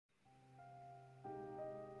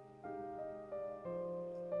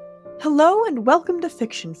Hello and welcome to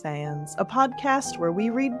Fiction Fans, a podcast where we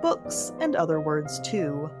read books and other words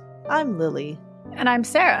too. I'm Lily. And I'm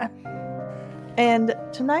Sarah. And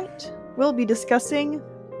tonight we'll be discussing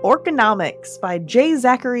Orconomics by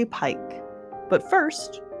Zachary Pike. But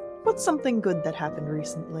first, what's something good that happened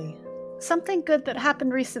recently? Something good that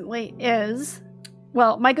happened recently is,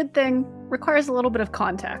 well, my good thing requires a little bit of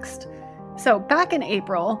context. So back in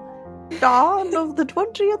April, dawn of the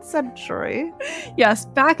 20th century. Yes,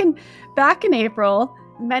 back in April,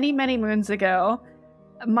 many moons ago,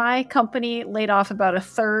 my company laid off about a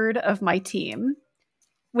third of my team,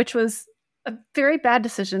 which was a very bad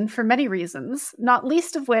decision for many reasons, not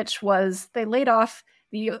least of which was they laid off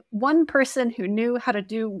the one person who knew how to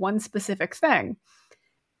do one specific thing.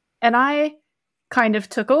 And I kind of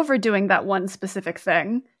took over doing that one specific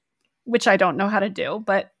thing, which I don't know how to do,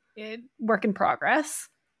 but work in progress.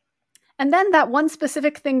 And then that one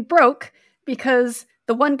specific thing broke because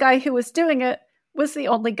the one guy who was doing it was the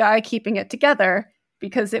only guy keeping it together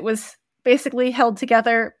because it was basically held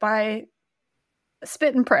together by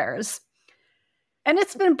spit and prayers. And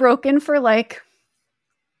it's been broken for like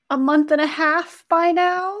a month and a half by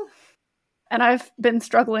now. And I've been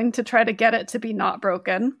struggling to try to get it to be not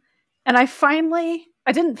broken. And I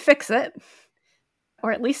didn't fix it,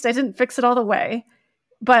 or at least I didn't fix it all the way,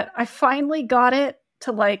 but I finally got it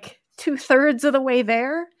to like 2/3 of the way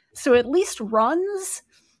there, so it at least runs,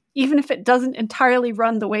 even if it doesn't entirely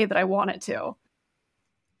run the way that I want it to.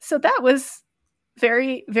 So that was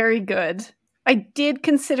very, very good. I did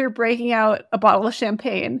consider breaking out a bottle of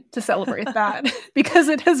champagne to celebrate that, because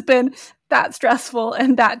it has been that stressful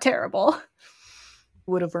and that terrible.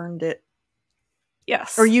 Would have earned it.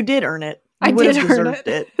 Yes. Or you did earn it. You would have deserved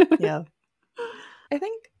it. Yeah. I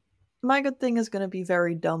think my good thing is going to be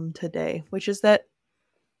very dumb today, which is that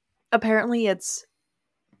apparently it's,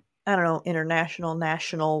 I don't know, international,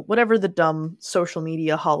 national, whatever the dumb social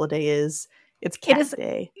media holiday is. It's cat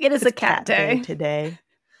day. It is a cat day today.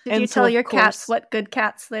 Did you tell your cats what good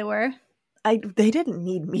cats they were? They didn't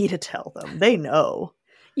need me to tell them. They know.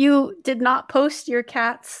 You did not post your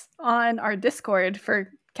cats on our Discord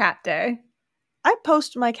for Cat Day. I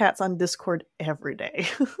post my cats on Discord every day.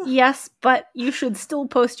 Yes, but you should still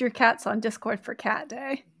post your cats on Discord for Cat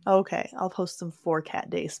Day. Okay, I'll post them for Cat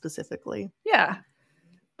Day specifically. Yeah.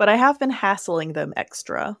 But I have been hassling them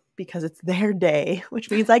extra because it's their day, which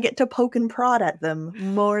means I get to poke and prod at them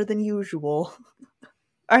more than usual.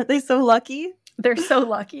 Aren't they so lucky? They're so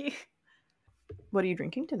lucky. What are you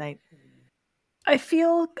drinking tonight? I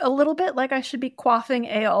feel a little bit like I should be quaffing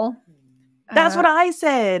ale. That's what I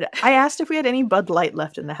said. I asked if we had any Bud Light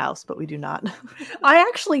left in the house, but we do not. I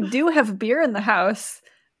actually do have beer in the house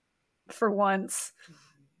for once.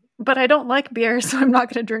 But I don't like beer, so I'm not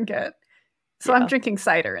going to drink it. So yeah. I'm drinking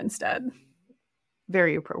cider instead.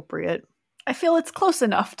 Very appropriate. I feel it's close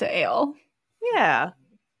enough to ale. Yeah.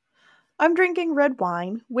 I'm drinking red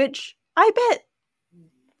wine, which I bet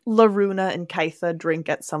Laruna and Kaitha drink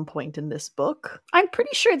at some point in this book. I'm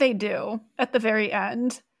pretty sure they do at the very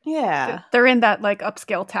end. Yeah. They're in that like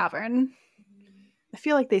upscale tavern. I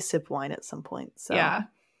feel like they sip wine at some point. So yeah.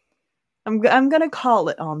 I'm going to call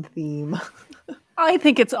it on theme. I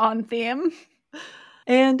think it's on theme.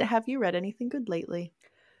 And have you read anything good lately?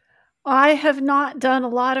 I have not done a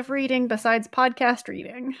lot of reading besides podcast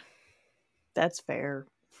reading. That's fair.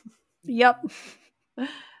 Yep.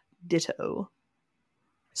 Ditto.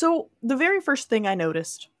 So the very first thing I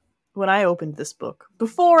noticed when I opened this book,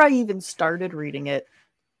 before I even started reading it,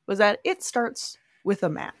 was that it starts with a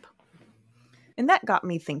map. And that got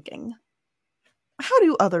me thinking, how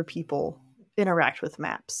do other people interact with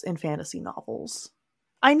maps in fantasy novels?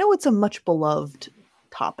 I know it's a much beloved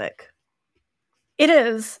topic. It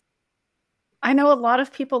is. I know a lot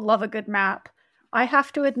of people love a good map. I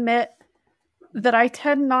have to admit that I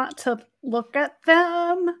tend not to look at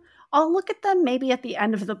them. I'll look at them maybe at the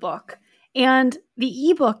end of the book. And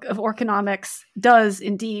the ebook of Orconomics does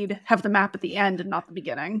indeed have the map at the end and not the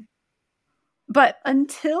beginning. But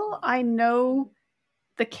until I know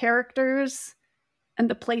the characters and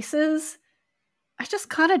the places, I just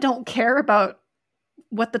kind of don't care about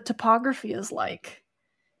what the topography is like.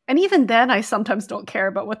 And even then, I sometimes don't care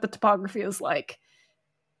about what the topography is like.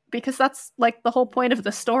 Because that's like the whole point of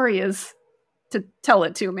the story is to tell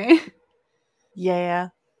it to me. Yeah.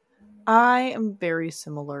 I am very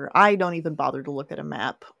similar. I don't even bother to look at a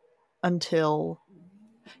map until,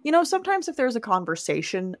 sometimes if there's a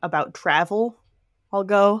conversation about travel, I'll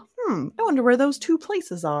go, I wonder where those two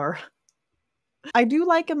places are. I do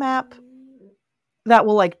like a map that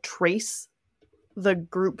will like trace the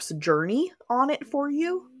group's journey on it for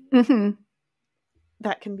you. Mm-hmm.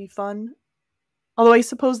 That can be fun. Although I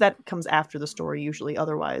suppose that comes after the story usually,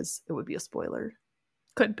 otherwise it would be a spoiler.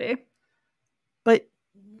 Could be. But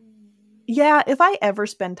yeah, if I ever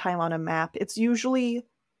spend time on a map, it's usually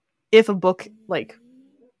if a book like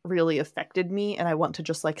really affected me and I want to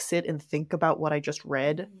just like sit and think about what I just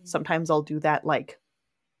read. Sometimes I'll do that, like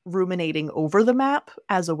ruminating over the map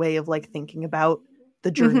as a way of like thinking about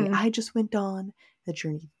the journey I just went on, the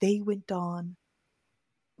journey they went on.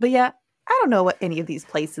 But yeah, I don't know what any of these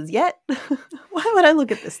places yet. Why would I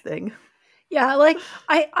look at this thing? Yeah, like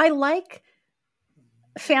I like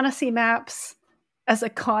fantasy maps as a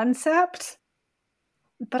concept,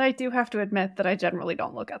 but I do have to admit that I generally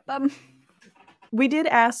don't look at them. We did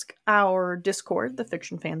ask our Discord, the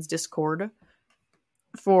Fiction Fans Discord,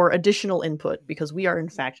 for additional input because we are in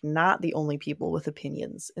fact not the only people with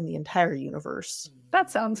opinions in the entire universe. That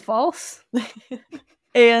sounds false.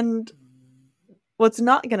 And what's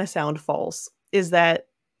not going to sound false is that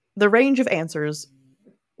the range of answers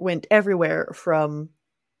went everywhere from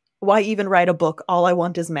why even write a book, all I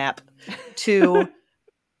want is map, to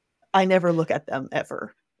I never look at them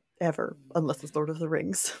ever, unless it's Lord of the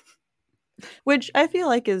Rings. Which I feel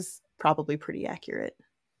like is probably pretty accurate.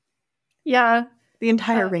 Yeah. The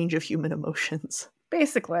entire range of human emotions.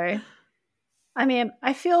 Basically. I mean,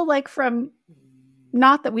 I feel like from,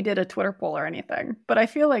 not that we did a Twitter poll or anything, but I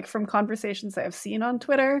feel like from conversations I have seen on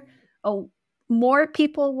Twitter, more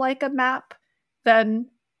people like a map than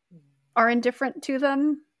are indifferent to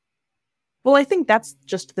them. Well, I think that's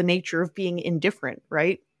just the nature of being indifferent,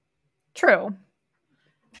 right? True.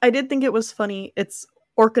 I did think it was funny. It's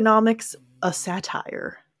Orconomics, a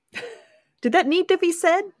satire. Did that need to be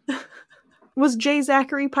said? Was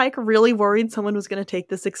Zachary Pike really worried someone was going to take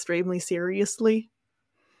this extremely seriously?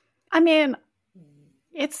 I mean,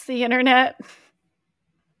 it's the internet.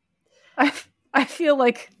 I feel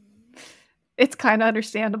like it's kind of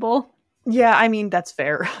understandable. Yeah, I mean, that's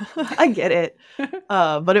fair. I get it.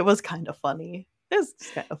 But it was kind of funny.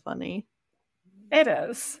 It's kind of funny. It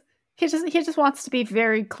is. He just wants to be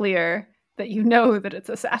very clear that you know that it's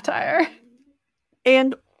a satire.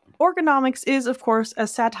 And Orconomics is, of course, a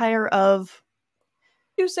satire of,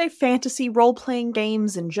 you say, fantasy role-playing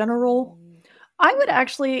games in general. I would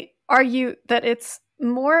actually argue that it's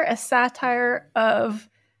more a satire of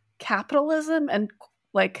capitalism and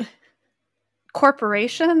like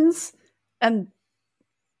corporations and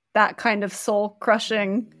that kind of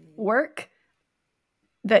soul-crushing work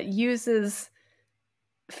that uses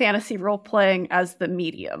fantasy role-playing as the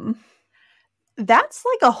medium. That's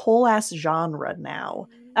like a whole ass genre now.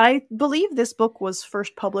 I believe this book was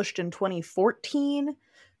first published in 2014,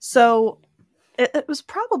 so it was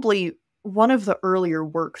probably one of the earlier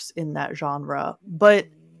works in that genre. But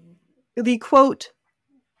the quote,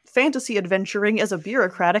 fantasy adventuring as a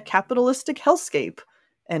bureaucratic capitalistic hellscape,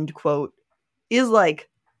 end quote, is like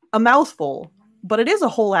a mouthful, but it is a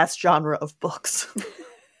whole ass genre of books.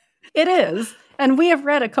 It is, and we have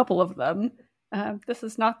read a couple of them. This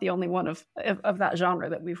is not the only one of that genre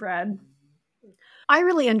that we've read. I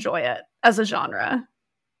really enjoy it as a genre.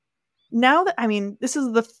 Now that, I mean, this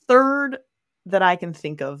is the third that I can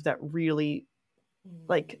think of that really,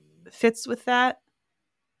 like, fits with that.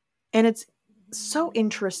 And it's so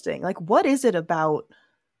interesting. Like, what is it about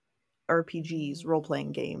RPGs,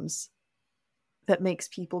 role-playing games, that makes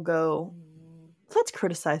people go, let's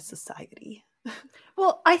criticize society?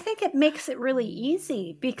 Well, I think it makes it really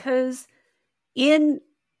easy because in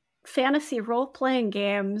fantasy role-playing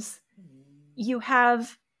games,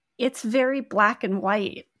 it's very black and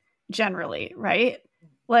white generally, right?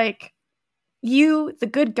 Like, you, the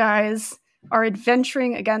good guys, are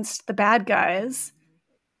adventuring against the bad guys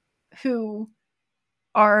who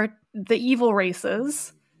are the evil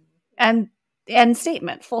races, and end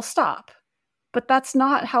statement, full stop. But that's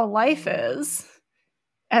not how life is.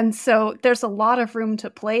 And so there's a lot of room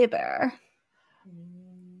to play there.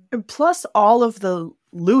 Plus all of the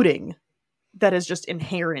looting that is just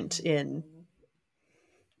inherent in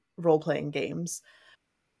role-playing games.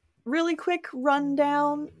 Really quick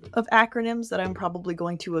rundown of acronyms that I'm probably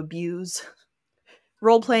going to abuse.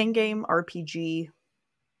 Role-playing game, RPG.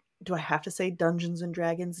 Do I have to say Dungeons and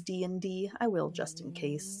Dragons, D&D? I will, just in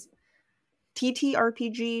case.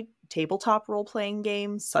 TTRPG, tabletop role-playing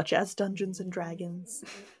games, such as Dungeons and Dragons.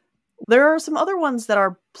 There are some other ones that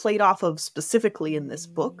are played off of specifically in this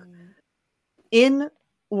book. In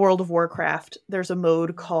World of Warcraft, there's a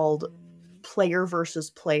mode called Player versus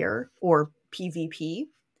Player, or PvP,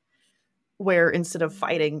 where instead of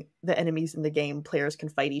fighting the enemies in the game, players can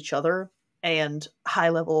fight each other, and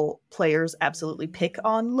high-level players absolutely pick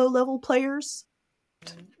on low-level players.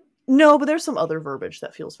 No, but there's some other verbiage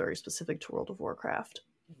that feels very specific to World of Warcraft.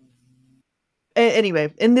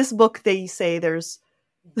 Anyway, in this book, they say there's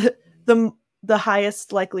the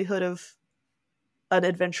highest likelihood of an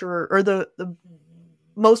adventurer, or the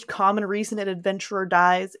most common reason an adventurer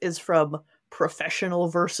dies is from professional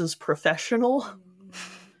versus professional.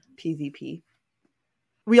 PvP.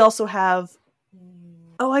 We also have,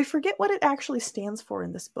 I forget what it actually stands for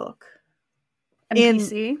in this book.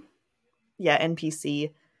 NPC?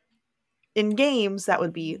 NPC. In games, that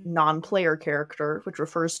would be non-player character, which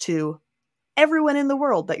refers to everyone in the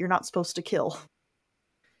world that you're not supposed to kill.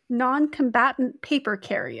 Non-combatant paper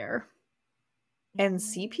carrier.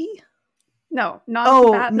 NCP? No,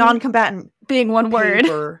 non-combatant. Non-combatant being one word.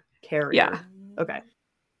 Paper carrier. Yeah. Okay.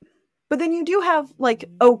 But then you do have,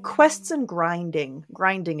 quests and grinding.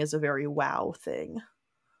 Grinding is a very WoW thing.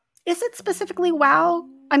 Is it specifically WoW?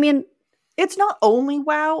 I mean... It's not only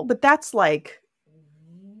WoW, but that's, the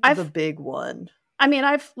big one. I mean,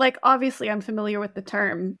 obviously I'm familiar with the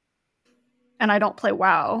term, and I don't play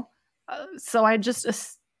WoW, so I just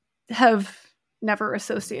have never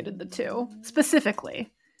associated the two,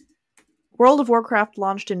 specifically. World of Warcraft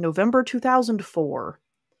launched in November 2004.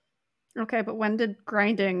 Okay, but when did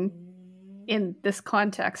grinding in this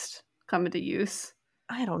context come into use?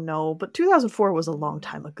 I don't know, but 2004 was a long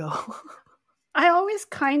time ago. I always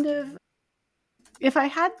kind of, if I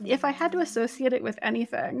had to associate it with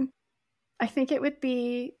anything, I think it would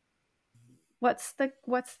be, what's the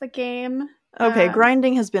game? Okay,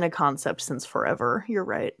 grinding has been a concept since forever. You're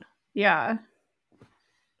right. Yeah.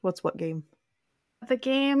 What game? The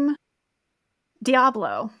game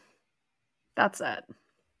Diablo. That's it.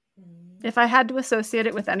 If I had to associate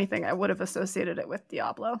it with anything, I would have associated it with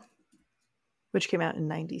Diablo. Which came out in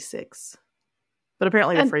 96. But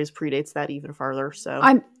apparently the phrase predates that even farther, so...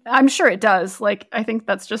 I'm sure it does. I think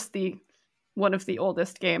that's just one of the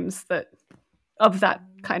oldest games of that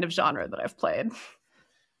kind of genre that I've played.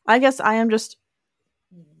 I guess I am just...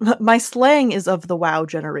 My slang is of the WoW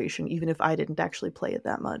generation, even if I didn't actually play it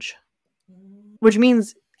that much. Which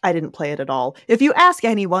means I didn't play it at all. If you ask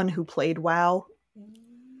anyone who played WoW,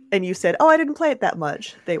 and you said, I didn't play it that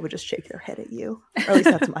much, they would just shake their head at you. Or at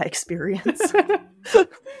least that's my experience.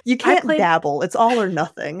 You can't dabble. It's all or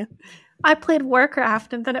nothing. I played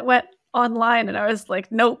Warcraft, and then it went online, and I was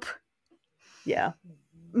like, nope. Yeah.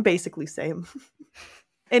 Basically same.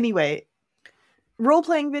 Anyway,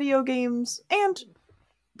 role-playing video games and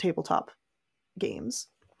tabletop games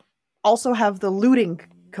also have the looting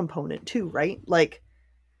component too, right?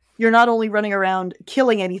 You're not only running around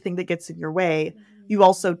killing anything that gets in your way, you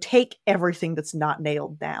also take everything that's not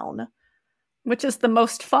nailed down. Which is the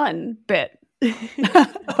most fun bit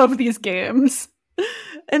of these games.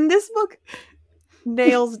 And this book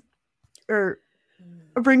nails or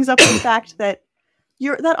brings up the fact that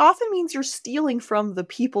that often means you're stealing from the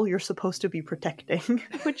people you're supposed to be protecting,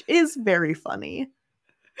 which is very funny.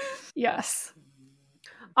 Yes.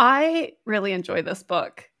 I really enjoy this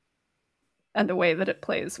book and the way that it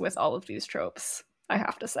plays with all of these tropes, I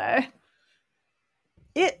have to say.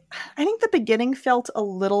 I think the beginning felt a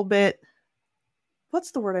little bit,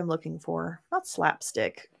 what's the word I'm looking for? Not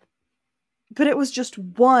slapstick. But it was just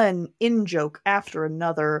one in-joke after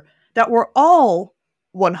another that were all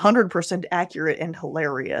 100% accurate and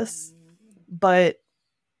hilarious. But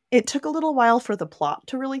it took a little while for the plot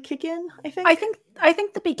to really kick in, I think. I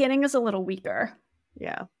think the beginning is a little weaker.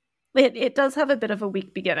 Yeah. It does have a bit of a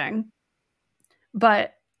weak beginning.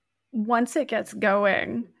 But once it gets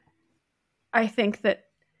going, I think that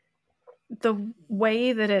the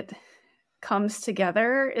way that it comes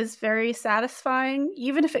together is very satisfying,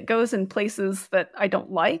 even if it goes in places that I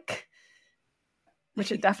don't like,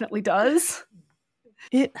 which it definitely does.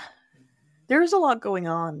 There's a lot going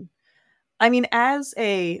on. I mean, as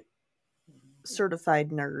a certified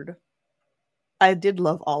nerd, I did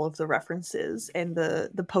love all of the references and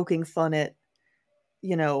the poking fun at,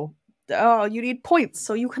 you need points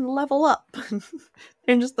so you can level up.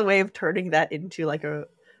 And just the way of turning that into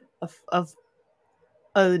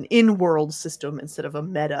an in-world system instead of a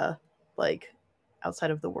meta, outside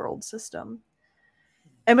of the world system.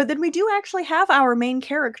 But then we do actually have our main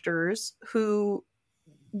characters who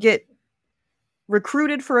get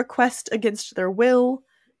recruited for a quest against their will,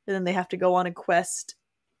 and then they have to go on a quest,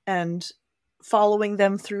 and following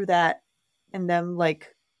them through that and them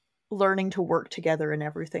learning to work together and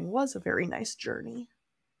everything was a very nice journey.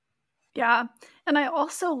 Yeah. And I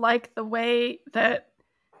also like the way that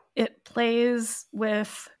it plays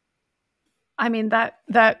with,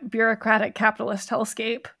 that bureaucratic capitalist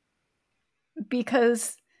hellscape,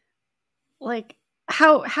 because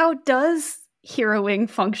how does heroing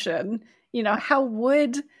function? How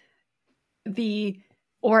would the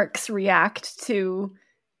orcs react to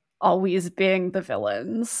always being the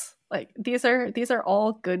villains? Like, these are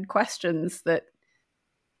all good questions that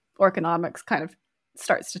Orconomics kind of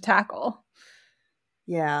starts to tackle.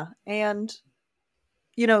 Yeah, and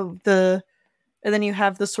and then you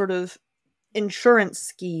have the sort of insurance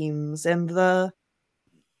schemes and the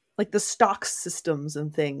stock systems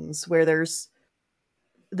and things where there's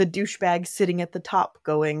the douchebag sitting at the top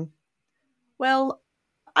going, well,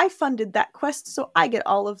 I funded that quest, so I get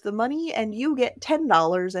all of the money, and you get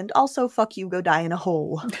 $10, and also fuck you, go die in a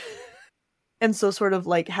hole. And so sort of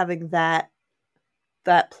like having that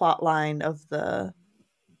plot line of the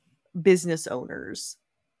business owners.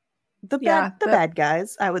 The bad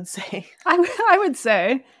guys, I would say. I would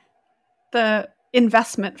say the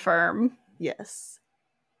investment firm. Yes.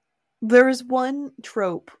 There is one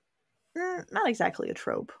trope, not exactly a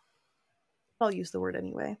trope, I'll use the word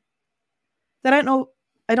anyway, that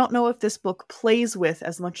I don't know if this book plays with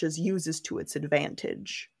as much as uses to its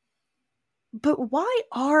advantage. But why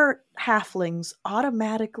are halflings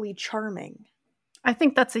automatically charming? I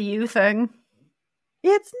think that's a you thing.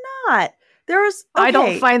 It's not. I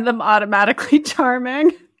don't find them automatically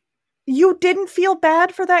charming. You didn't feel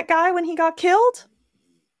bad for that guy when he got killed?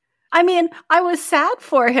 I mean, I was sad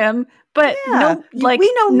for him, but yeah,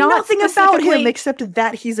 we know nothing about him except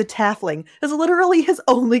that he's a halfling. That's literally his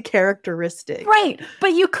only characteristic. Right,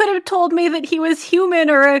 but you could have told me that he was human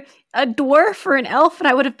or a dwarf or an elf, and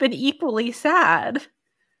I would have been equally sad.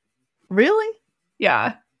 Really?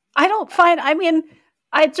 Yeah. Halfling,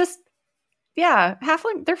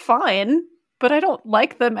 they're fine, but I don't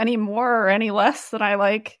like them any more or any less than I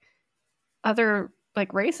like other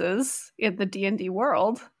races in the D&D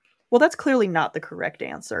world. Well, that's clearly not the correct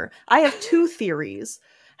answer. I have two theories.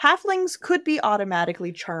 Halflings could be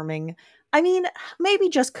automatically charming. I mean, maybe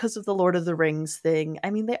just because of the Lord of the Rings thing.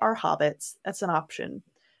 I mean, they are hobbits. That's an option.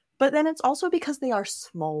 But then it's also because they are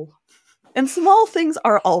small. And small things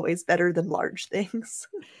are always better than large things.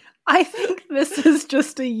 I think this is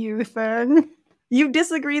just a you thing. You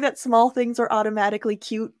disagree that small things are automatically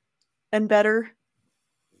cute and better?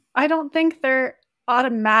 I don't think they're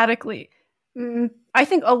automatically... I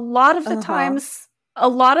think a lot of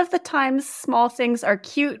the times small things are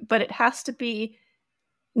cute, but it has to be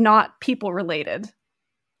not people related.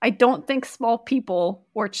 I don't think small people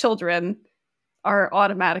or children are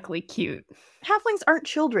automatically cute. Halflings aren't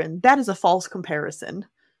children. That is a false comparison.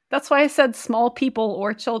 That's why I said small people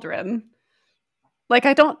or children.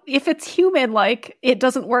 If it's human, it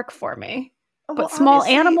doesn't work for me. Well, but small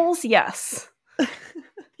animals, yes.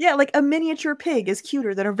 Yeah, like a miniature pig is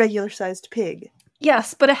cuter than a regular-sized pig.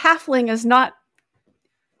 Yes, but a halfling is not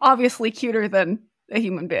obviously cuter than a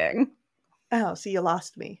human being. Oh, so you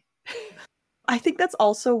lost me. I think that's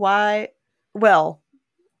also why... Well,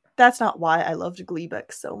 that's not why I loved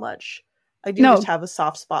Gleebeck so much. I do just have a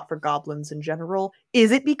soft spot for goblins in general. Is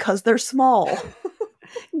it because they're small?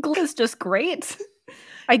 Gleebeck is just great.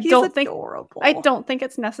 He's adorable. I don't think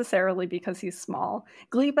it's necessarily because he's small.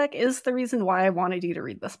 Gleebeck is the reason why I wanted you to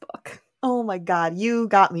read this book. Oh my god, you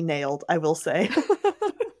got me nailed, I will say.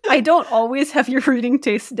 I don't always have your reading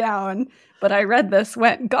taste down, but I read this,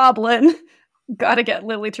 went, goblin, gotta get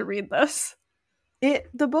Lily to read this.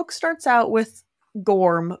 The book starts out with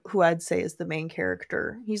Gorm, who I'd say is the main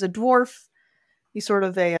character. He's a dwarf. He's sort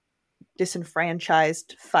of a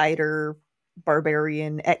disenfranchised fighter,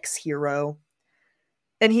 barbarian, ex-hero.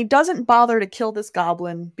 And he doesn't bother to kill this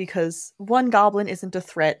goblin because one goblin isn't a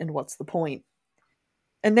threat, and what's the point?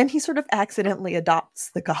 And then he sort of accidentally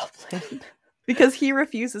adopts the goblin because he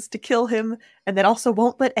refuses to kill him and then also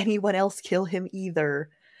won't let anyone else kill him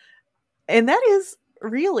either. And that is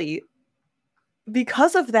really,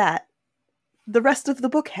 because of that, the rest of the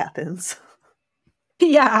book happens.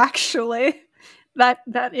 Yeah, actually.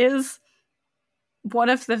 That is one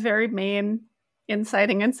of the very main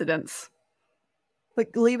inciting incidents.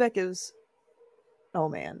 But Gleebeck is, oh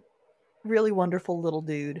man, really wonderful little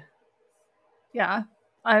dude. Yeah,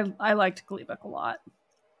 I liked Gleebeck a lot.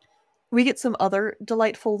 We get some other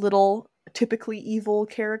delightful little typically evil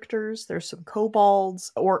characters. There's some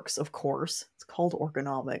kobolds, orcs, of course. It's called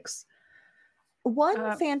Orconomics.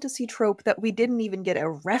 One fantasy trope that we didn't even get a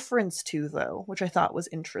reference to, though, which I thought was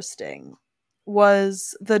interesting,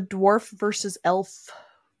 was the dwarf versus elf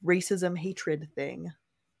racism hatred thing.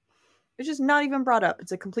 It's just not even brought up.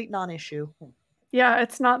 It's a complete non-issue. Yeah,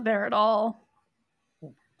 it's not there at all.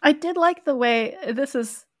 I did like the way, this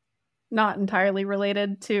is not entirely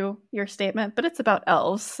related to your statement, but it's about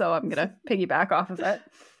elves, so I'm going to piggyback off of it.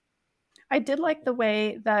 I did like the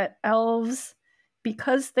way that elves,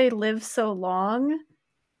 because they live so long,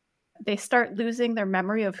 they start losing their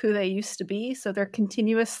memory of who they used to be, so they're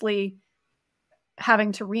continuously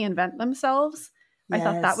having to reinvent themselves. Yes. I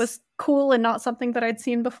thought that was cool and not something that I'd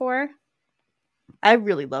seen before. I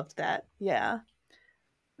really loved that. Yeah.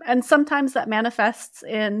 And sometimes that manifests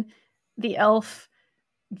in the elf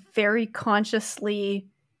very consciously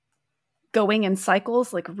going in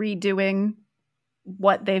cycles, like redoing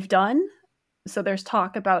what they've done. So there's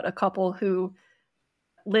talk about a couple who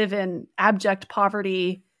live in abject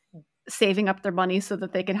poverty, saving up their money so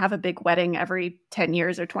that they can have a big wedding every 10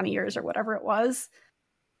 years or 20 years or whatever it was.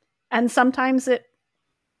 And sometimes it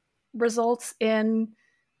results in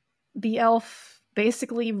the elf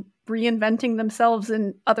basically reinventing themselves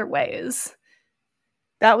in other ways.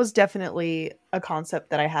 That was definitely a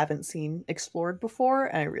concept that I haven't seen explored before,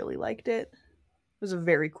 and I really liked it. It was a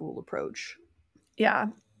very cool approach. Yeah.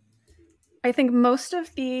 I think most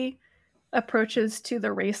of the approaches to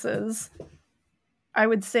the races, I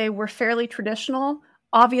would say, were fairly traditional.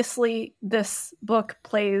 Obviously, this book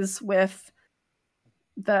plays with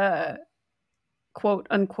the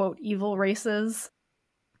quote-unquote evil races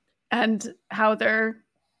and how they're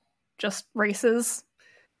just races.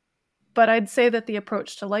 But I'd say that the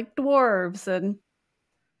approach to like dwarves and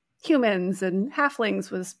humans and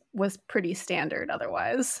halflings was pretty standard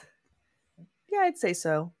otherwise. Yeah, I'd say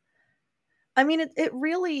so. I mean, it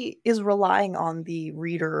really is relying on the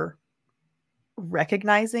reader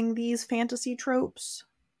recognizing these fantasy tropes.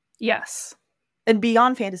 Yes. And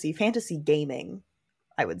beyond fantasy gaming,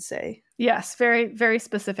 I would say. Yes, very, very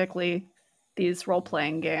specifically these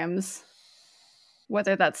role-playing games,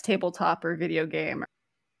 whether that's tabletop or video game.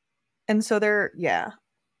 And so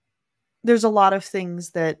there's a lot of things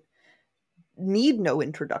that need no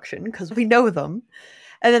introduction because we know them.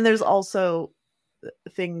 And then there's also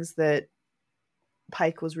things that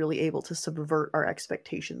Pike was really able to subvert our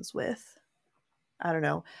expectations with. I don't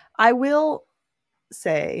know. I will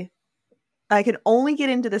say I can only get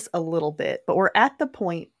into this a little bit, but we're at the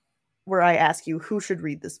point where I ask you who should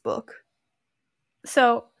read this book.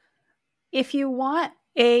 So if you want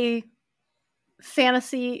a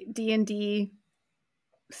fantasy D&D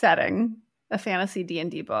setting, a fantasy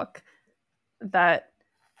D&D book that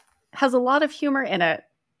has a lot of humor in it,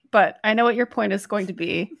 but I know what your point is going to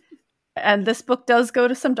be. And this book does go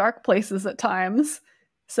to some dark places at times.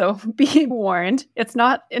 So be warned, it's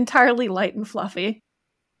not entirely light and fluffy.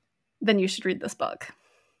 Then you should read this book.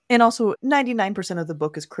 And also, 99% of the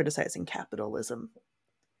book is criticizing capitalism.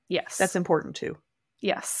 Yes. That's important too.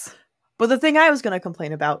 Yes. But the thing I was going to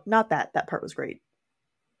complain about, not that part was great.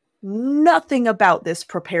 Nothing about this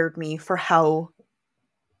prepared me for how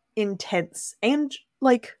intense and,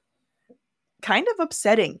 like, kind of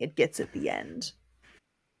upsetting it gets at the end.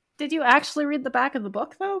 Did you actually read the back of the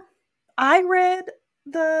book, though? I read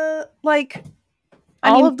the,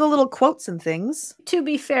 all of the little quotes and things. To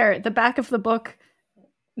be fair, the back of the book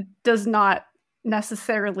does not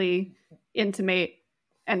necessarily intimate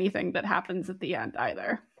anything that happens at the end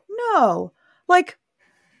either. No.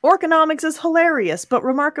 Orconomics is hilarious, but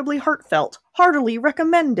remarkably heartfelt. Heartily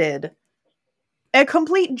recommended. A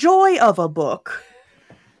complete joy of a book.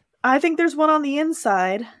 I think there's one on the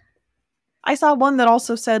inside. I saw one that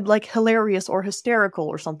also said, hilarious or hysterical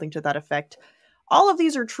or something to that effect. All of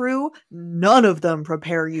these are true. None of them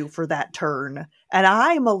prepare you for that turn. And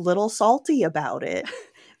I'm a little salty about it.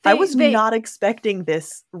 I was not expecting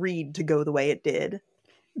this read to go the way it did.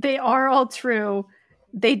 They are all true.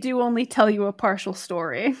 They do only tell you a partial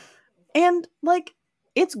story. And,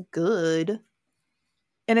 it's good.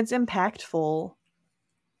 And it's impactful.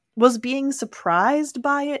 Was being surprised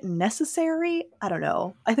by it necessary? I don't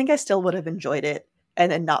know. I think I still would have enjoyed it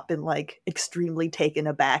and then not been, extremely taken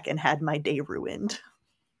aback and had my day ruined.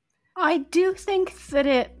 I do think that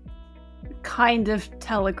it kind of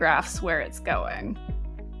telegraphs where it's going.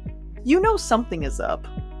 You know something is up.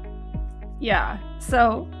 Yeah.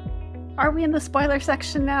 So, are we in the spoiler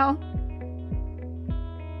section now?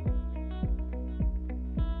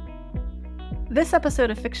 This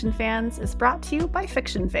episode of Fiction Fans is brought to you by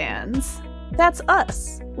Fiction Fans. That's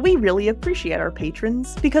us. We really appreciate our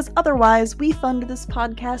patrons because otherwise we fund this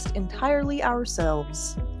podcast entirely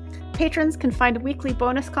ourselves. Patrons can find weekly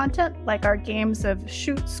bonus content like our games of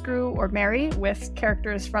Shoot, Screw, or Marry with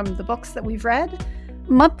characters from the books that we've read,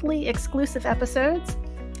 monthly exclusive episodes,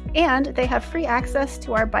 and they have free access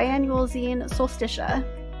to our biannual zine Solsticia.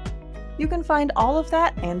 You can find all of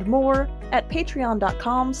that and more at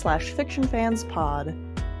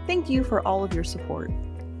patreon.com/fictionfanspod. Thank you for all of your support.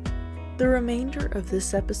 The remainder of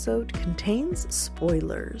this episode contains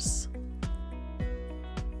spoilers.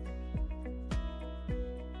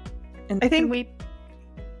 And I think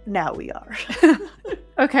now we are.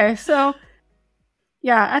 Okay, so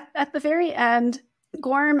yeah, at the very end,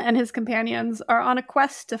 Gorm and his companions are on a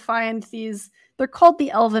quest to find these, they're called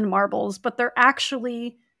the Elven Marbles, but they're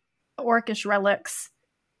actually orcish relics.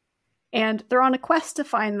 And they're on a quest to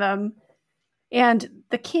find them. And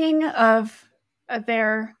the king of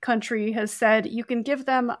their country has said, you can give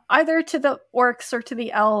them either to the orcs or to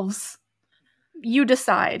the elves. You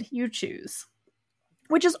decide, you choose.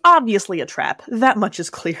 Which is obviously a trap. That much is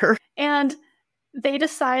clear. And they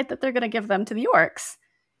decide that they're going to give them to the orcs.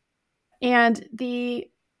 And the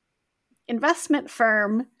investment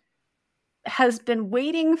firm has been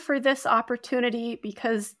waiting for this opportunity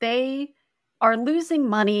because they are losing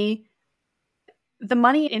money. The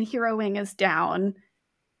money in heroing is down.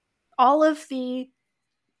 All of the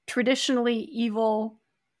traditionally evil,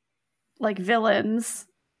 like, villains,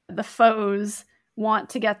 the foes, want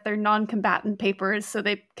to get their non-combatant papers so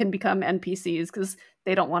they can become NPCs because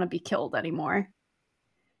they don't want to be killed anymore.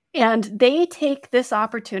 And they take this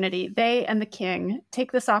opportunity, they and the king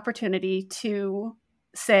take this opportunity to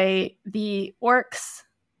say the orcs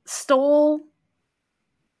stole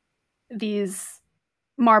these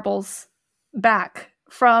marbles back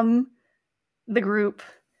from the group.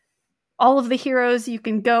 All of the heroes, you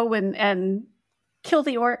can go and kill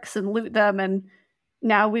the orcs and loot them, and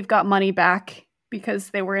now we've got money back because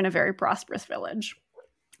they were in a very prosperous village.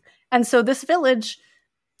 And so this village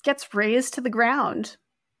gets razed to the ground.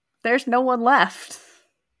 There's no one left.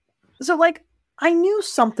 So, like, I knew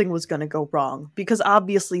something was going to go wrong because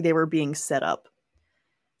obviously they were being set up.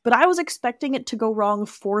 But I was expecting it to go wrong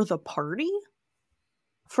for the party?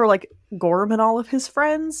 For, like, Gorm and all of his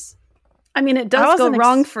friends? I mean, it does go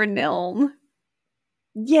wrong for Niln.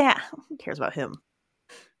 Yeah, who cares about him?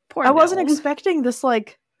 Poor I wasn't Niln. expecting this,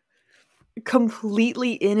 like,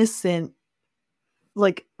 completely innocent,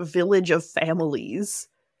 like, village of families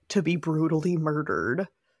to be brutally murdered.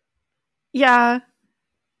 Yeah.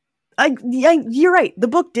 You're right. The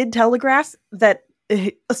book did telegraph that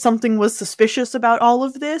something was suspicious about all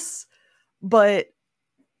of this, but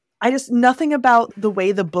nothing about the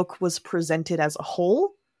way the book was presented as a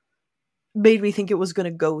whole made me think it was going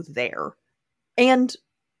to go there. And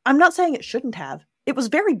I'm not saying it shouldn't have. It was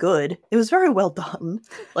very good. It was very well done.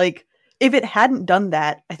 Like, if it hadn't done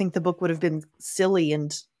that, I think the book would have been silly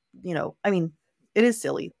and, I mean, it is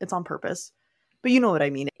silly. It's on purpose. But you know what I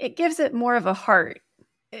mean. It gives it more of a heart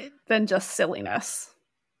than just silliness.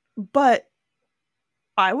 But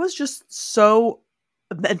I was just so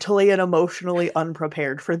mentally and emotionally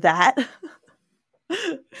unprepared for that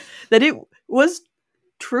that it was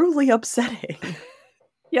truly upsetting.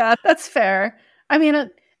 Yeah, that's fair. I mean,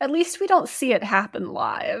 at least we don't see it happen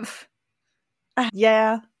live.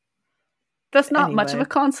 Yeah. That's not much of a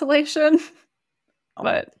consolation.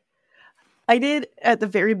 But I did, at the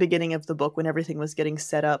very beginning of the book, when everything was getting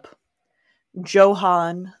set up,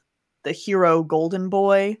 Johan, the hero golden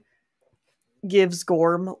boy, gives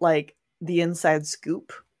Gorm, like, the inside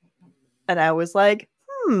scoop. And I was like,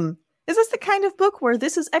 is this the kind of book where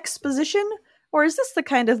this is exposition? Or is this the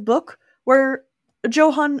kind of book where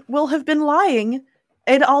Johan will have been lying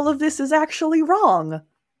and all of this is actually wrong?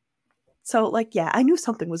 So, like, yeah, I knew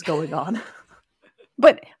something was going on.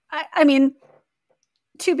 But, I mean,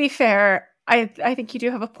 to be fair, I think you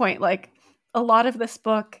do have a point. Like, a lot of this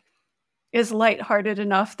book is lighthearted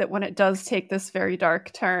enough that when it does take this very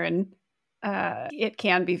dark turn, it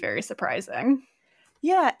can be very surprising.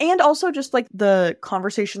 Yeah, and also just, like, the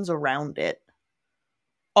conversations around it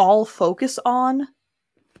all focus on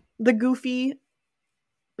the goofy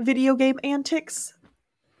video game antics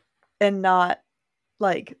and not,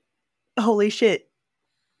 like, holy shit,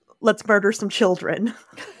 let's murder some children.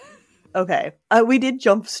 Okay, we did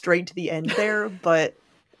jump straight to the end there, but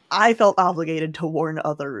I felt obligated to warn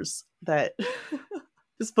others that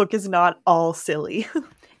this book is not all silly.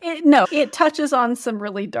 It touches on some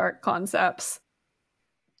really dark concepts,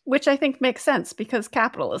 which I think makes sense because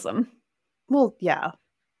capitalism. Well, yeah.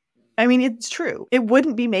 I mean, it's true. It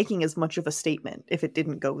wouldn't be making as much of a statement if it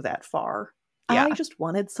didn't go that far. Yeah. I just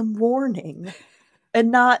wanted some warning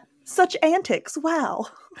and not such antics. Wow.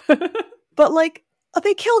 But, like,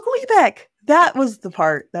 they kill Gleebeck. That was the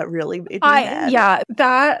part that really made me mad. Yeah,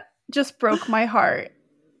 that just broke my heart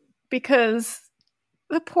because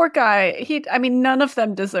the poor guy, none of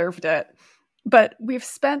them deserved it. But we've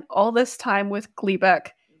spent all this time with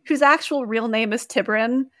Gleebeck, whose actual real name is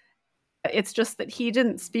Tibrin. It's just that he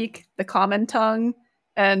didn't speak the common tongue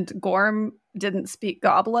and Gorm didn't speak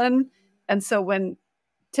Goblin. And so when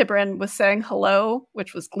Tibrin was saying hello,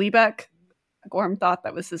 which was Gleebeck, Gorm thought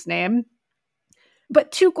that was his name.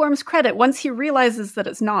 But to Gorm's credit, once he realizes that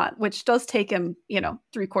it's not, which does take him,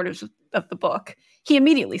 3/4 of the book, he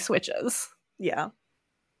immediately switches. Yeah.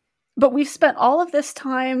 But we've spent all of this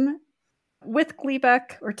time with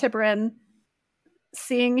Gleebeck or Tiburon,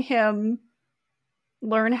 seeing him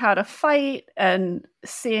learn how to fight and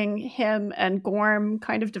seeing him and Gorm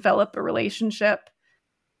kind of develop a relationship.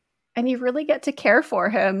 And you really get to care for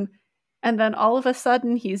him. And then all of a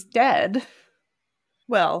sudden he's dead.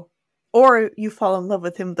 Well, or you fall in love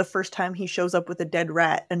with him the first time he shows up with a dead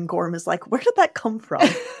rat and Gorm is like, where did that come from?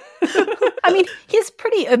 I mean, he's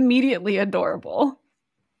pretty immediately adorable.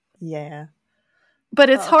 Yeah. But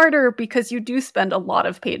it's harder because you do spend a lot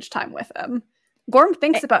of page time with him. Gorm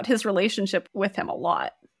thinks about his relationship with him a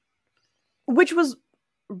lot. Which was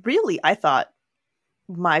really, I thought,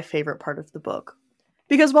 my favorite part of the book.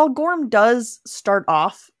 Because while Gorm does start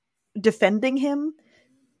off defending him,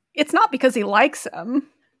 it's not because he likes him.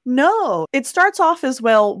 No. It starts off as,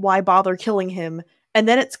 well, why bother killing him? And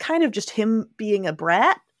then it's kind of just him being a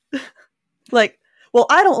brat. Like, well,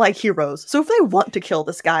 I don't like heroes, so if they want to kill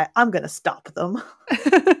this guy, I'm going to stop them.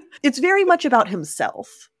 It's very much about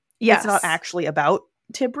himself. Yes. It's not actually about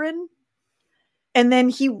Tiburon. And then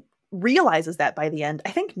he realizes that by the end,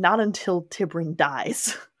 I think not until Tiburon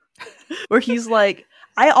dies, where he's like,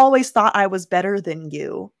 I always thought I was better than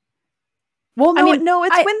you. Well, no,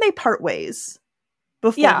 it's when they part ways.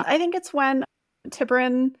 I think it's when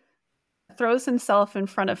Tiburon throws himself in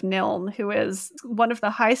front of Niln, who is one of the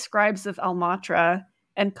high scribes of Almatra,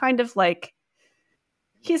 and kind of like,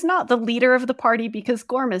 he's not the leader of the party because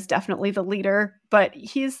Gorm is definitely the leader, but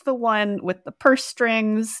he's the one with the purse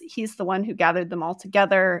strings. He's the one who gathered them all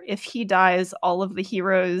together. If he dies, all of the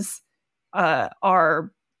heroes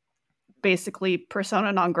are basically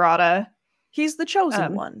persona non grata. He's the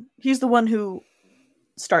chosen one. He's the one who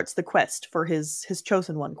starts the quest for his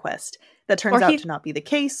chosen one quest. That turns out to not be the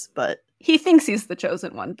case, but... He thinks he's the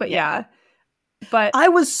chosen one, but yeah. But I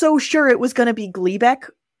was so sure it was going to be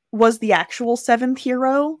Gleebeck was the actual seventh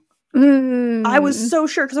hero. I was so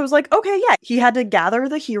sure, because I was like, okay, yeah, he had to gather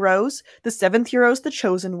the heroes. The seventh hero is the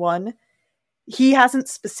chosen one. He hasn't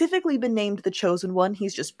specifically been named the chosen one.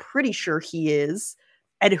 He's just pretty sure he is.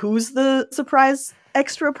 And who's the surprise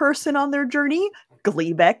extra person on their journey?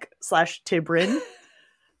 Gleebeck / Tiburon.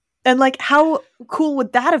 And like, how cool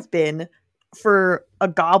would that have been for a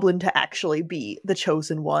goblin to actually be the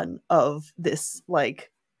chosen one of this,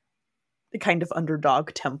 like, kind of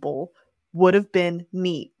underdog temple? Would have been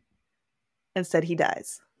neat. Instead he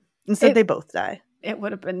dies. Instead they both die. It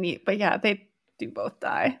would have been neat, but yeah, they do both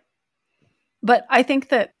die. But I think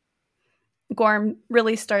that Gorm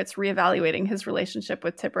really starts reevaluating his relationship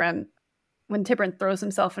with Tiburon when Tiburon throws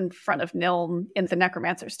himself in front of Niln in the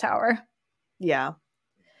Necromancer's Tower. Yeah.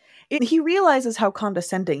 He realizes how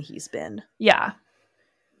condescending he's been. Yeah.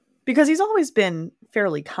 Because he's always been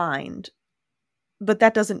fairly kind, but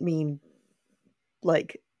that doesn't mean,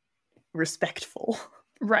 like, respectful.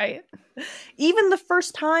 Right. Even the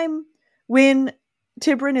first time when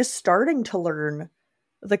Tiburon is starting to learn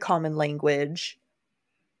the common language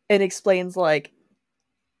and explains, like,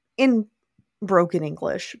 in broken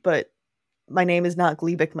English, but my name is not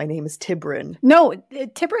Gleebeck, my name is Tiburon. No,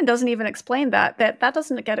 Tiburon doesn't even explain that. That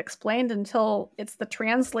doesn't get explained until it's the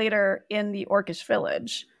translator in the Orcish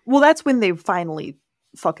village. Well, that's when they finally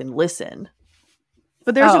fucking listen.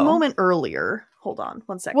 But there's a moment earlier. Hold on,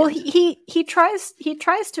 1 second. Well, he tries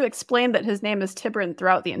to explain that his name is Tiburon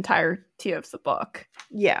throughout the entirety of the book.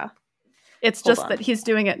 Yeah. It's just that he's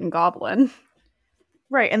doing it in Goblin.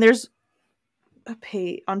 Right, and there's a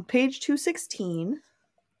page on page 216.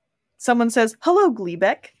 Someone says, "Hello,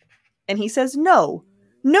 Gleebeck," and he says, "No,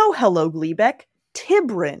 hello, Gleebeck.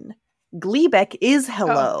 Tiburon. Gleebeck is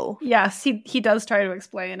hello." Oh, yes, he does try to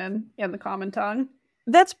explain in the common tongue.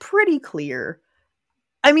 That's pretty clear.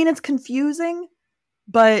 I mean, it's confusing,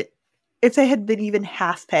 but if they had been even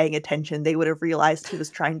half paying attention, they would have realized he was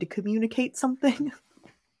trying to communicate something.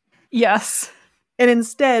 Yes. And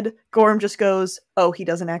instead, Gorm just goes, "Oh, he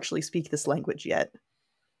doesn't actually speak this language yet."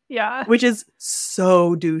 Yeah. Which is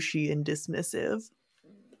so douchey and dismissive.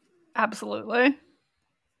 Absolutely.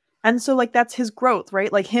 And so, like, that's his growth,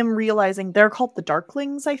 right? Like, him realizing they're called the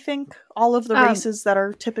Darklings, I think. All of the races that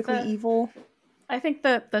are typically evil. I think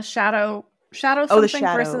that the shadow something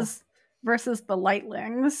versus the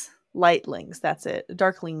Lightlings. Lightlings, that's it.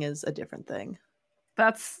 Darkling is a different thing.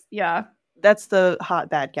 That's the hot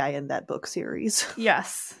bad guy in that book series.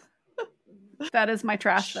 Yes. That is my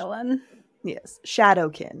trash villain. Yes.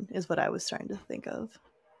 Shadowkin is what I was trying to think of.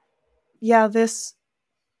 Yeah, this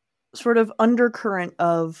sort of undercurrent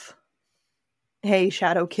of, hey,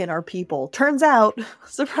 Shadowkin are people. Turns out,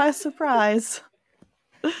 surprise, surprise,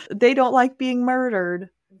 they don't like being murdered.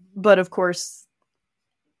 But of course,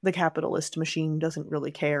 the capitalist machine doesn't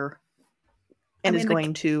really care. And is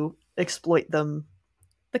going to exploit them.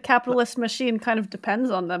 The capitalist machine kind of depends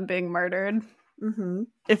on them being murdered. Mm-hmm.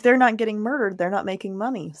 If they're not getting murdered, they're not making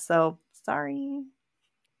money. So, sorry.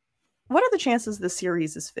 What are the chances this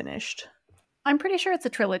series is finished? I'm pretty sure it's a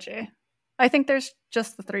trilogy. I think there's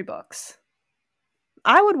just the 3 books.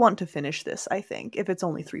 I would want to finish this, I think, if it's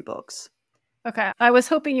only 3 books. Okay, I was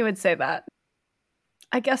hoping you would say that.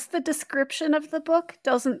 I guess the description of the book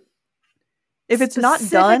doesn't if it's not done,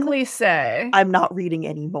 specifically say. I'm not reading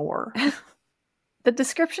anymore. The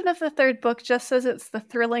description of the 3rd book just says it's the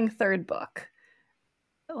thrilling 3rd book.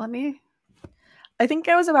 I think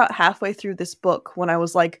I was about halfway through this book when I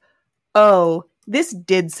was like, oh, this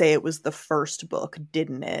did say it was the 1st book,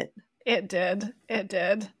 didn't it? It did. It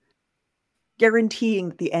did. Guaranteeing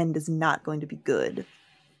that the end is not going to be good.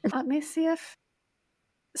 Let me see if...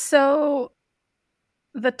 So,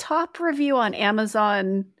 the top review on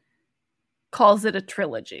Amazon calls it a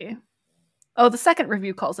trilogy. Oh, the 2nd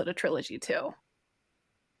review calls it a trilogy too.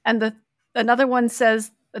 And another one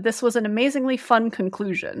says this was an amazingly fun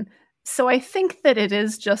conclusion. So I think that it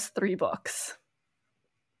is just 3 books.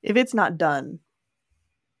 If it's not done,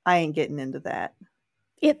 I ain't getting into that.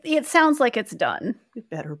 It sounds like it's done. It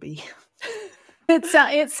better be.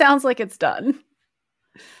 It sounds like it's done.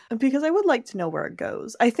 Because I would like to know where it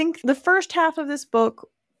goes. I think the first half of this book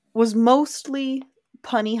was mostly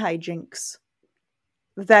punny hijinks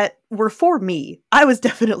that were for me. I was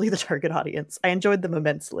definitely the target audience. I enjoyed them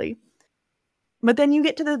immensely. But then you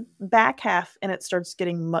get to the back half and it starts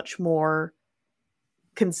getting much more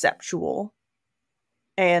conceptual.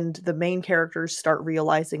 And the main characters start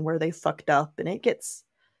realizing where they fucked up and it gets,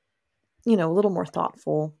 a little more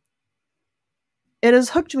thoughtful. It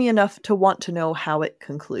has hooked me enough to want to know how it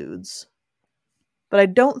concludes. But I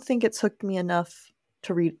don't think it's hooked me enough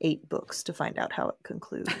to read 8 books to find out how it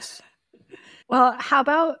concludes. Well, how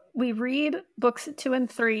about we read books 2 and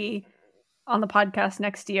 3 on the podcast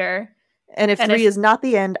next year? And if 3 is not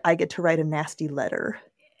the end, I get to write a nasty letter.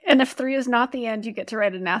 And if 3 is not the end, you get to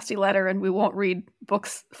write a nasty letter and we won't read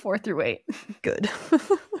books 4 through 8. Good.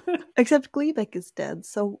 Except Gleebeck is dead,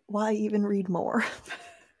 so why even read more?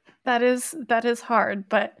 That is hard,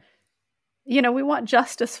 but we want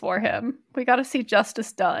justice for him. We got to see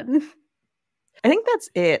justice done. I think that's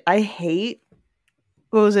it. I hate,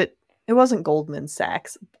 what was it? It wasn't Goldman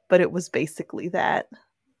Sachs, but it was basically that.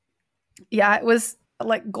 Yeah, it was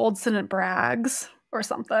like Goldson and Braggs or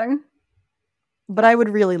something. But I would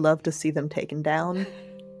really love to see them taken down.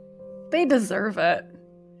 They deserve it.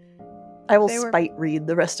 I will spite read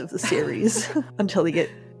the rest of the series until they get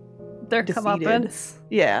their defeated. Comeuppance.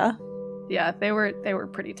 Yeah. Yeah, they were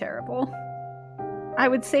pretty terrible. I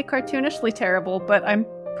would say cartoonishly terrible, but I'm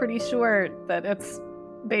pretty sure that it's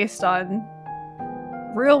based on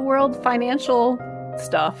real world financial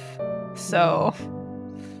stuff. So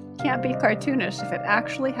can't be cartoonish if it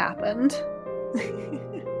actually happened.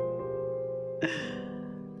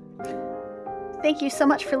 Thank you so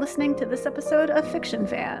much for listening to this episode of Fiction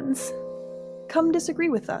Fans. Come disagree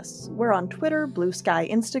with us. We're on Twitter, Blue Sky,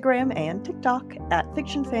 Instagram, and TikTok at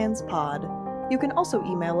FictionFansPod. You can also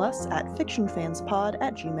email us at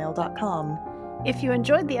fictionfanspod@gmail.com. If you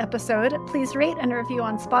enjoyed the episode, please rate and review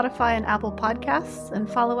on Spotify and Apple Podcasts, and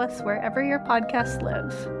follow us wherever your podcasts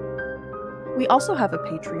live. We also have a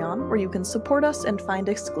Patreon where you can support us and find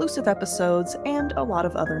exclusive episodes and a lot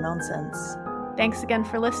of other nonsense. Thanks again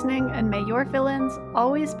for listening, and may your villains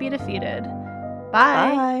always be defeated.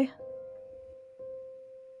 Bye! Bye!